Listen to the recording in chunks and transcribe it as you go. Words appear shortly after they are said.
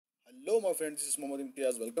Hello my friends, this is Mohammed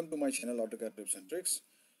Imtiaz. Welcome to my channel AutoCad Tips and Tricks.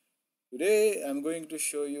 Today I'm going to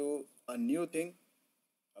show you a new thing.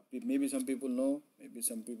 Maybe some people know, maybe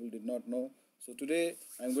some people did not know. So today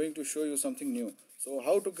I'm going to show you something new. So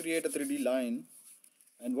how to create a 3D line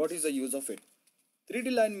and what is the use of it.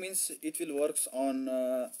 3D line means it will works on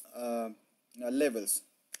levels.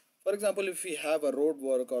 For example, if we have a road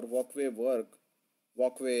work or walkway,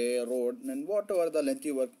 road, and whatever the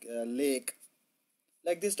lengthy work, lake,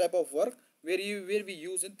 like this type of work where we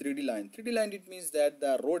use in 3D line. 3D line, it means that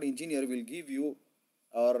the road engineer will give you,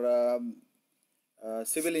 or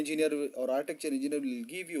civil engineer or architecture engineer will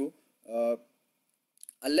give you a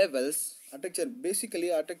levels. Architecture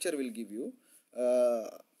will give you, uh,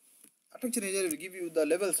 architecture engineer will give you the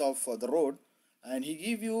levels of the road, and he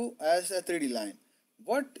give you as a 3D line.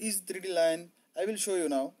 What is 3D line? I will show you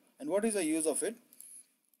now, and what is the use of it.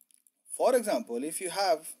 For example, if you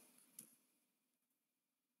have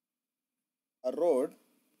a road,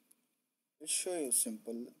 I'll show you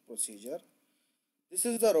simple procedure. This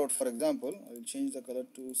is the road. For example, I will change the color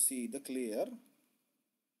to see the clear,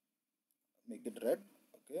 make it red.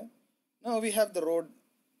 Okay, now we have the road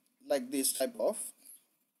like this type of.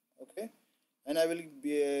 Okay, and I will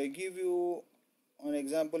give you an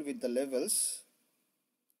example with the levels.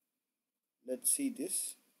 Let's see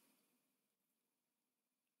this.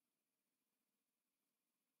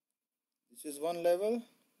 This is one level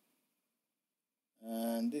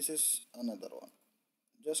and this is another one.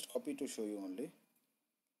 Just copy to show you only.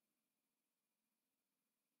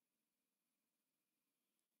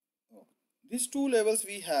 Oh. These two levels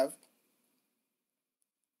we have.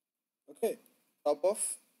 Okay, top of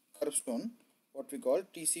curbstone, what we call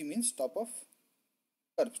TC means top of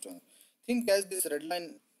curbstone. Think as this red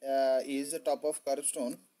line is the top of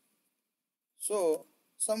curbstone. So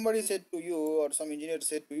somebody said to you, or some engineer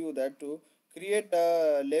said to you, that to create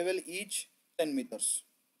a level each 10 meters.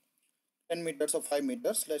 10 meters or 5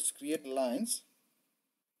 meters. Let's create lines.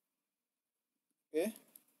 Okay.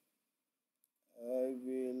 I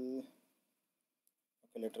will,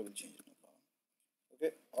 okay, later we'll change it. No problem.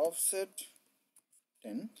 Okay, offset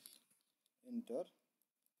 10, enter.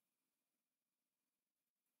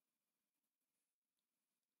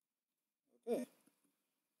 Okay,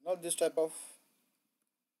 now this type of,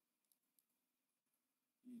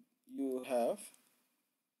 you have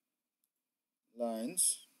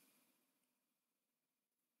lines.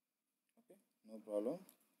 Okay, no problem.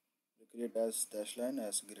 We create as dash line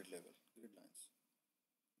as grid level, grid lines.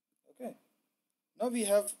 Okay, now we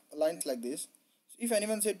have lines like this. So if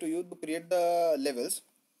anyone said to you to create the levels,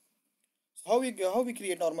 so how we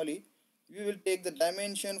create normally, we will take the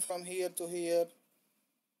dimension from here to here,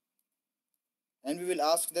 and we will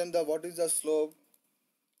ask them the what is the slope.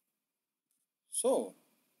 So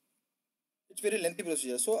it's very lengthy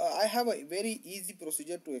procedure. So I have a very easy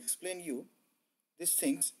procedure to explain you these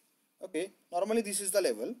things. Okay, normally this is the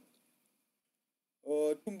level.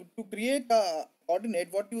 To create a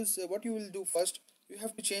coordinate, what you will do first, you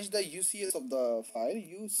have to change the UCS of the file.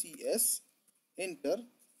 UCS, enter,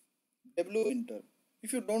 W, enter.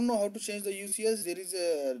 If you don't know how to change the UCS, there is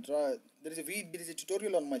a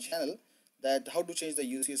tutorial on my channel that how to change the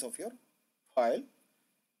UCS of your file.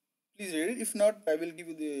 Please read it. If not, I will give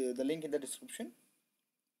you the link in the description.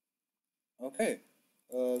 Okay,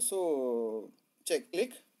 so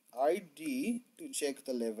click ID to check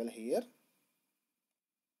the level here.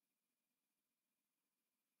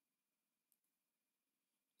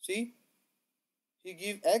 See, he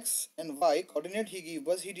give x and y coordinate he give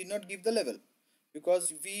us, he did not give the level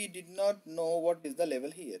because we did not know what is the level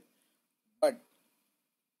here. But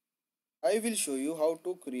I will show you how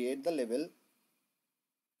to create the level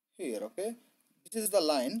here. Okay, this is the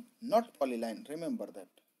line, not polyline, remember that.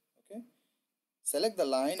 Okay, select the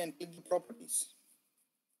line and click the properties.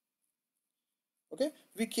 Okay,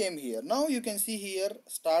 we came here. Now you can see here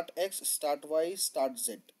start x, start y, start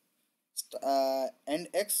z, end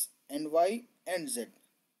x, end y, end z.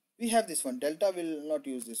 We have this one. Delta will not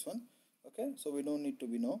use this one. Okay, so we don't need to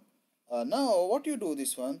be know. Now what you do,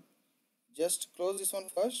 this one, just close this one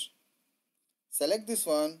first, select this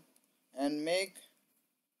one and make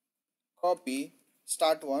copy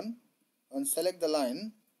start one, and select the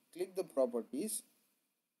line, click the properties,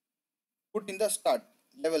 put in the start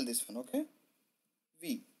level this one. Okay,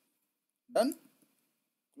 V, done.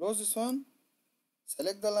 Close this one,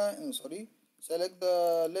 select the line, select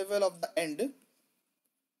the level of the end,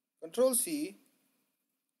 Control C,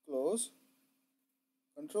 close,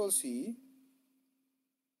 Control C,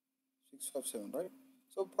 657, right?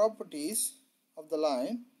 So properties of the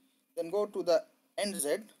line, then go to the end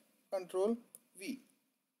Z, Control V.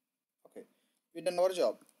 Okay, we done our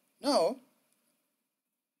job. Now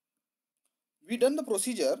we done the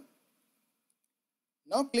procedure.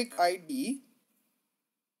 Now click ID.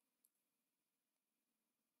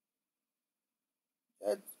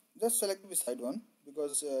 uh, just select beside one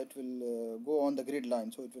because it will go on the grid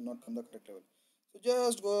line, so it will not come the correct level. So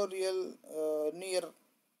just go real near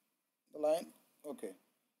the line. Okay,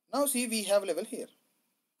 now see we have level here,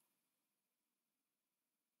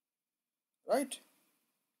 right?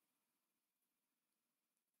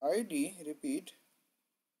 ID, repeat,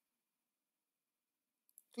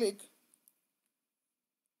 click,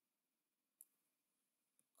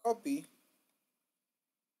 copy,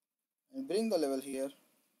 and bring the level here.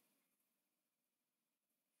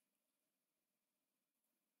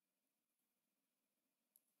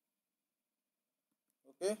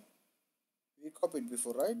 Okay, we copied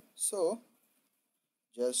before, right? So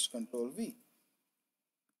just control V,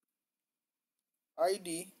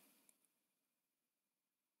 ID,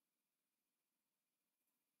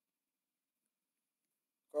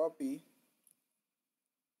 copy,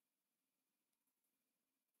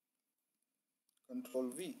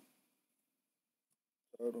 control V.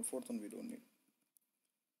 Third and fourth one we don't need.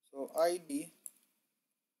 So ID,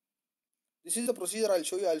 this is the procedure I'll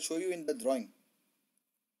show you in the drawing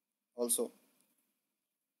also.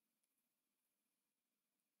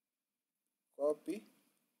 Copy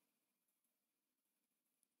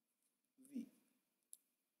V.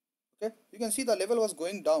 Okay, you can see the level was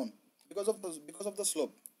going down because of the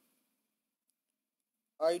slope.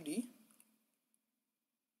 ID,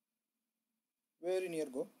 very near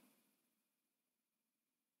go.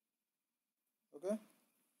 Okay,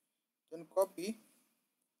 then copy,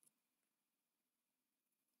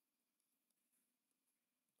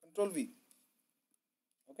 control V.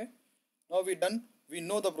 Okay, now we done, we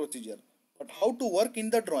know the procedure, but how to work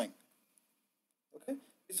in the drawing? Okay,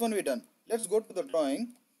 this one we done. Let's go to the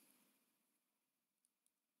drawing.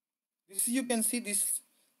 This you can see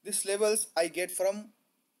this levels I get from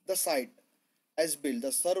the site as built.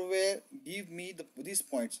 The surveyor give me these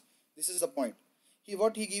points. This is the point. He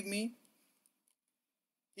give me,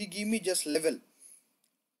 he give me just level.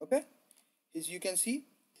 Okay, you can see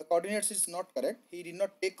the coordinates is not correct. He did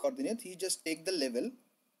not take coordinates, he just take the level.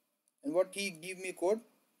 And what he give me code?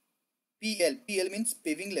 PL means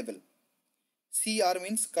paving level, CR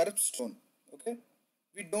means curbstone. Okay,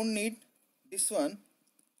 we don't need this one.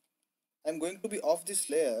 I'm going to be off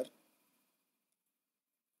this layer,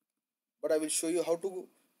 but I will show you how to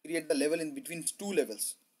create the level in between two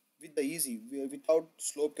levels with the easy, without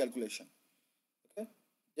slope calculation. Okay,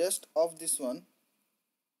 just off this one.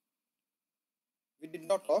 We did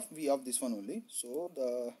not off, we off this one only. So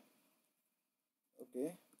the,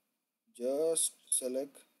 okay, just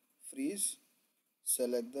select freeze,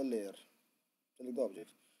 select the layer, select the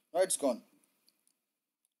object. Now it's gone.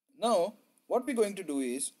 Now what we're going to do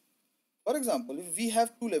is, for example, if we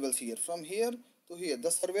have two levels here, from here to here,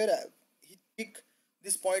 the surveyor he pick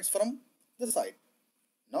these points from the side.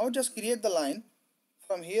 Now just create the line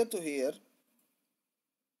from here to here.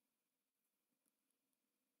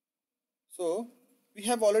 So we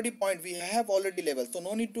have already point, we have already level, so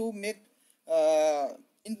no need to make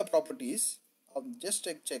in the properties. Just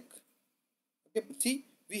check. Okay, see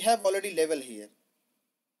we have already level here,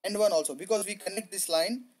 and one also, because we connect this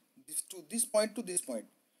line to this point to this point.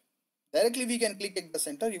 Directly we can click at the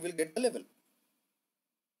center, you will get the level.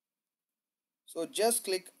 So just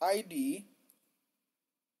click ID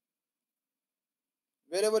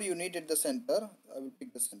wherever you need at the center. I will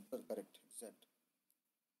pick the center, correct, exact.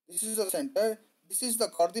 This is the center, this is the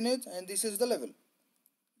coordinates, and this is the level.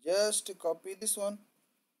 Just copy this one,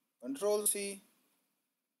 control C,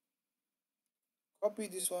 copy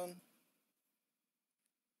this one,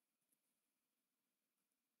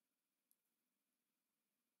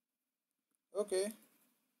 okay.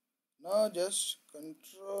 Now just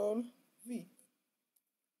control V.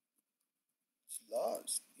 It's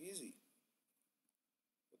last, easy.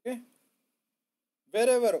 Okay,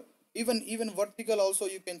 wherever, even vertical also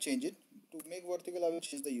you can change it. To make vertical I will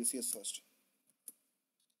change the UCS first.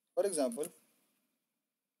 For example,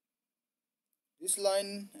 this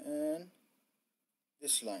line and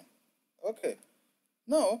this line. Okay,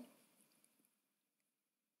 now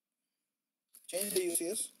change the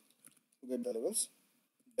UCS to get the levels.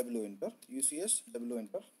 W enter, UCS W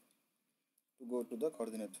enter to go to the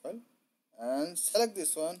coordinate file and select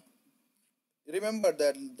this one. Remember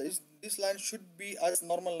that this line should be as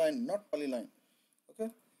normal line, not polyline. Okay,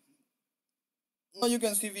 now you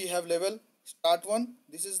can see we have level. Start one,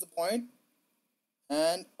 this is the point,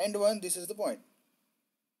 and end one, this is the point.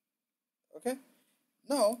 Okay,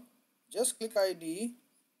 now just click ID,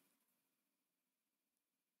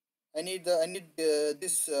 I need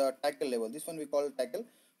this tackle level. This one we call tackle.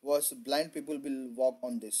 Was blind people will walk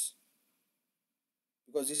on this,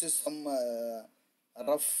 because this is some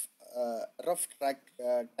rough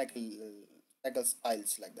tackle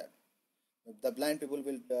styles like that. The blind people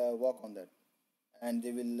will walk on that, and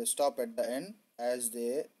they will stop at the end as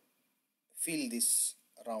they feel these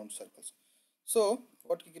round circles. So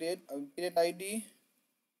what we create? Create ID.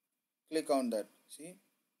 Click on that. See,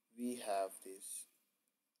 we have this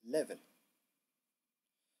level.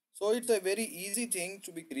 So it's a very easy thing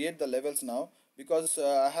to be create the levels now, because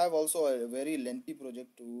I have also a very lengthy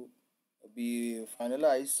project to be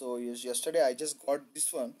finalized. So yes, yesterday I just got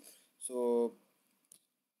this one, so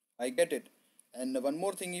I get it. And one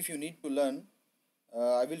more thing, if you need to learn,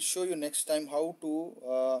 I will show you next time how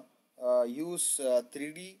to use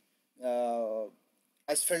 3D uh,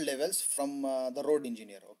 asphalt levels from the road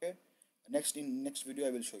engineer. Okay, next video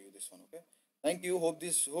I will show you this one. Okay, thank you. Hope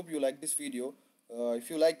you like this video. If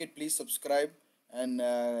you like it, please subscribe and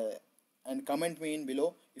comment me in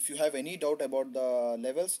below if you have any doubt about the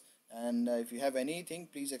levels, and if you have anything,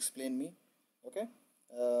 please explain me. Okay,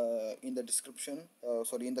 in the description,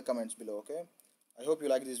 sorry, in the comments below. Okay, I hope you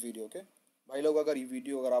like this video. Okay, भाई लोग, अगर ये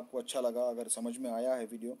video अगर आपको अच्छा लगा, अगर समझ में आया है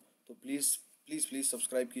वीडियो, तो प्लीज़ प्लीज़ प्लीज़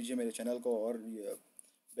सब्सक्राइब कीजिए मेरे चैनल को, और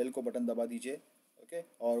बेल को बटन दबा दीजिए। ओके,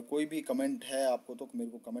 और कोई भी कमेंट है आपको तो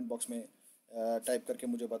मेरे को कमेंट बॉक्स में टाइप करके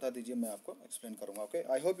मुझे बता दीजिए, मैं आपको एक्सप्लेन करूँगा। Okay,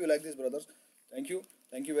 I hope you like this brothers. Thank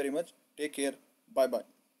you very much. Take care. Bye bye.